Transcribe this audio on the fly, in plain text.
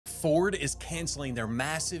Ford is canceling their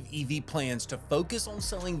massive EV plans to focus on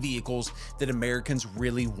selling vehicles that Americans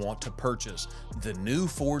really want to purchase, the new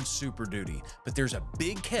Ford Super Duty. But there's a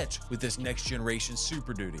big catch with this next generation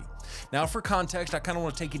Super Duty. Now, for context, I kind of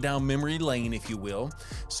want to take you down memory lane, if you will.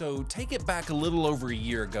 So take it back a little over a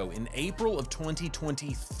year ago, in April of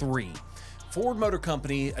 2023. Ford Motor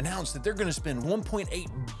Company announced that they're going to spend $1.8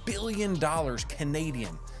 billion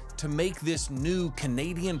Canadian to make this new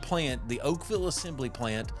Canadian plant, the Oakville Assembly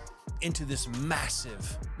Plant, into this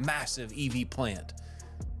massive, massive EV plant.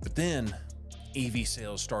 But then EV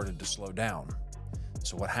sales started to slow down.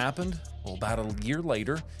 So what happened? Well, about a year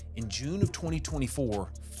later, in June of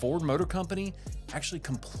 2024, Ford Motor Company actually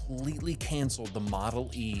completely canceled the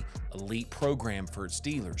Model E Elite program for its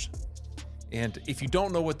dealers. And if you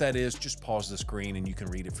don't know what that is, just pause the screen and you can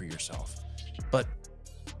read it for yourself. But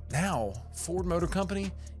now, Ford Motor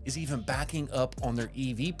Company is even backing up on their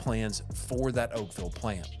EV plans for that Oakville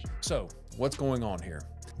plant. So, what's going on here?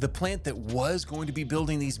 The plant that was going to be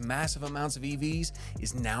building these massive amounts of EVs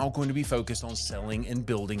is now going to be focused on selling and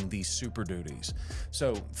building these Super Duties.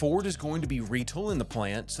 So Ford is going to be retooling the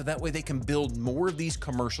plant so that way they can build more of these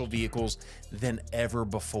commercial vehicles than ever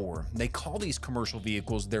before. They call these commercial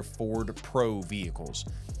vehicles their Ford Pro vehicles.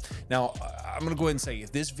 Now, I'm going to go ahead and say,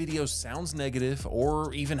 if this video sounds negative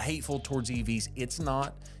or even hateful towards EVs, it's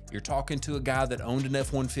not. You're talking to a guy that owned an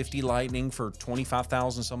F-150 Lightning for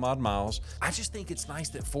 25,000 some odd miles. I just think it's nice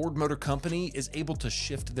that Ford Motor Company is able to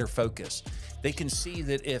shift their focus. They can see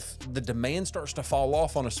that if the demand starts to fall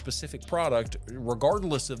off on a specific product,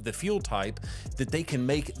 regardless of the fuel type, that they can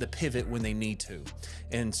make the pivot when they need to.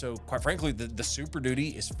 And so, quite frankly, the Super Duty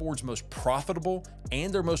is Ford's most profitable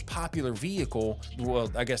and their most popular vehicle.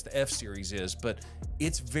 Well, I guess the F-Series is, but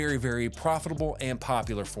it's very, very profitable and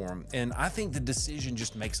popular for them. And I think the decision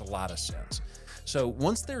just makes a lot of sense. So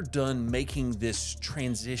once they're done making this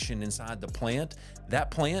transition inside the plant, that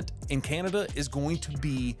plant in Canada is going to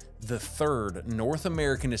be the third North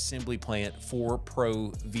American assembly plant for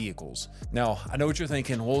Pro vehicles. Now, I know what you're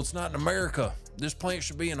thinking. Well, it's not in America. This plant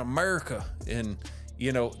should be in America. And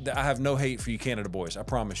you know, I have no hate for you Canada boys, I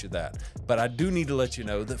promise you that. But I do need to let you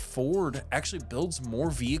know that Ford actually builds more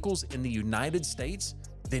vehicles in the United States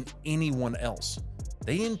than anyone else.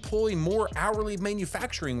 They employ more hourly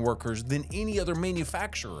manufacturing workers than any other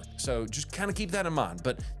manufacturer. So just kind of keep that in mind.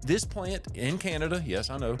 But this plant in Canada, yes,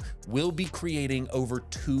 I know, will be creating over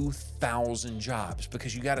 2,000 jobs,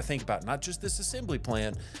 because you got to think about not just this assembly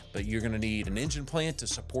plant, but you're going to need an engine plant to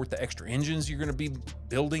support the extra engines you're going to be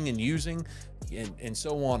building and using, and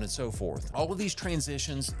so on and so forth. All of these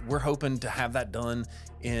transitions, we're hoping to have that done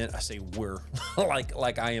in, I say we're,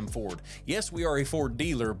 like I am Ford. Yes, we are a Ford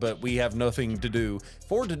dealer, but we have nothing to do.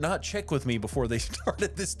 Ford did not check with me before they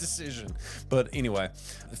started this decision. But anyway,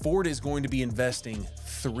 Ford is going to be investing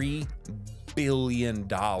 $3 billion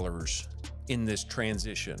in this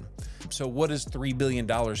transition. So what does $3 billion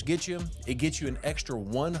get you? It gets you an extra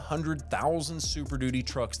 100,000 Super Duty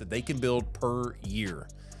trucks that they can build per year.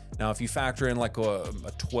 Now, if you factor in like a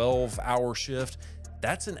 12-hour shift,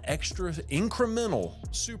 that's an extra incremental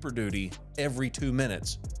Super Duty every 2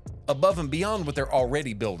 minutes, above and beyond what they're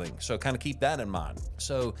already building. So kind of keep that in mind.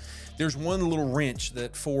 So there's one little wrench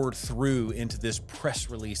that Ford threw into this press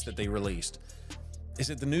release that they released, is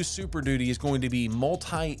that the new Super Duty is going to be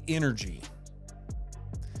multi-energy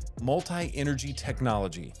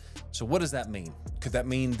technology. So what does that mean? Could that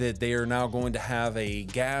mean that they are now going to have a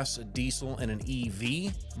gas, a diesel, and an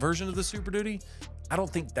EV version of the Super Duty? I don't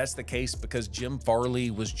think that's the case, because Jim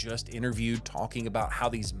Farley was just interviewed talking about how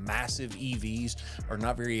these massive EVs are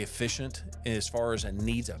not very efficient as far as it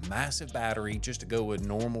needs a massive battery just to go a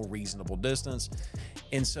normal, reasonable distance.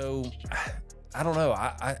 And so, I don't know.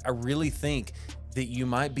 I really think that you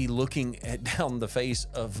might be looking at down the face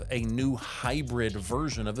of a new hybrid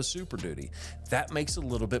version of a Super Duty. That makes a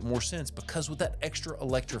little bit more sense, because with that extra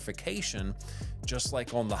electrification, just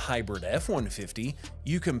like on the hybrid F-150,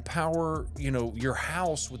 you can power, you know, your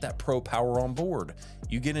house with that Pro Power on board.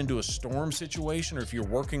 You get into a storm situation, or if you're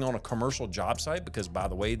working on a commercial job site, because by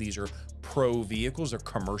the way, these are Pro vehicles, they're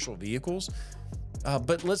commercial vehicles.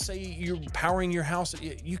 But let's say you're powering your house,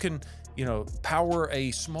 you can, you know, power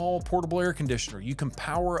a small portable air conditioner. You can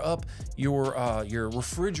power up your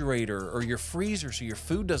refrigerator or your freezer so your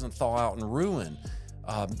food doesn't thaw out and ruin.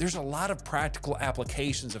 There's a lot of practical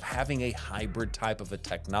applications of having a hybrid type of a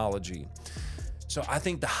technology. So I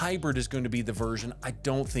think the hybrid is going to be the version. I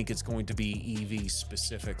don't think it's going to be EV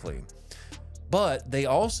specifically. But they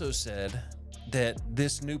also said that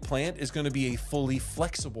this new plant is going to be a fully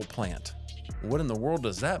flexible plant. What in the world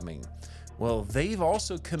does that mean? Well, they've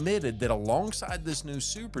also committed that alongside this new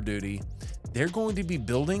Super Duty, they're going to be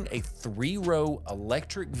building a 3-row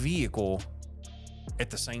electric vehicle at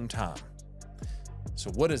the same time. So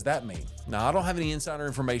what does that mean? Now, I don't have any insider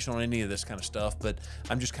information on any of this kind of stuff, but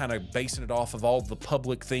I'm just kind of basing it off of all the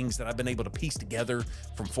public things that I've been able to piece together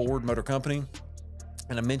from Ford Motor Company.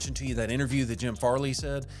 And I mentioned to you that interview that Jim Farley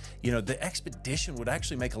said, you know, the Expedition would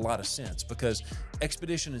actually make a lot of sense because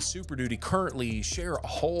Expedition and Super Duty currently share a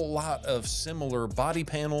whole lot of similar body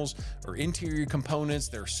panels or interior components.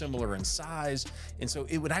 They're similar in size. And so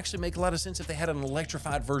it would actually make a lot of sense if they had an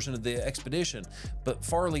electrified version of the Expedition. But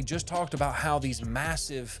Farley just talked about how these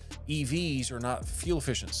massive EVs are not fuel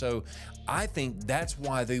efficient. So I think that's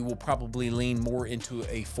why they will probably lean more into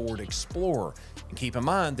a Ford Explorer. And keep in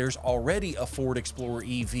mind, there's already a Ford Explorer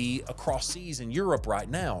EV across seas in Europe right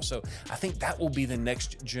now. So I think that will be the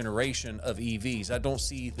next generation of EVs. I don't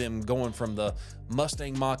see them going from the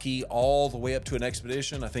Mustang Mach-E all the way up to an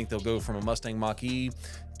Expedition. I think they'll go from a Mustang Mach-E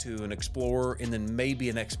to an Explorer and then maybe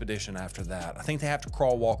an Expedition after that. I think they have to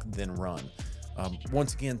crawl, walk, then run.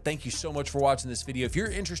 Once again, thank you so much for watching this video. If you're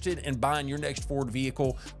interested in buying your next Ford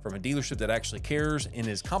vehicle from a dealership that actually cares and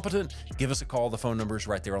is competent, give us a call. The phone number is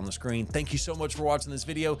right there on the screen. Thank you so much for watching this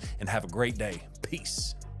video and have a great day.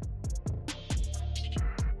 Peace.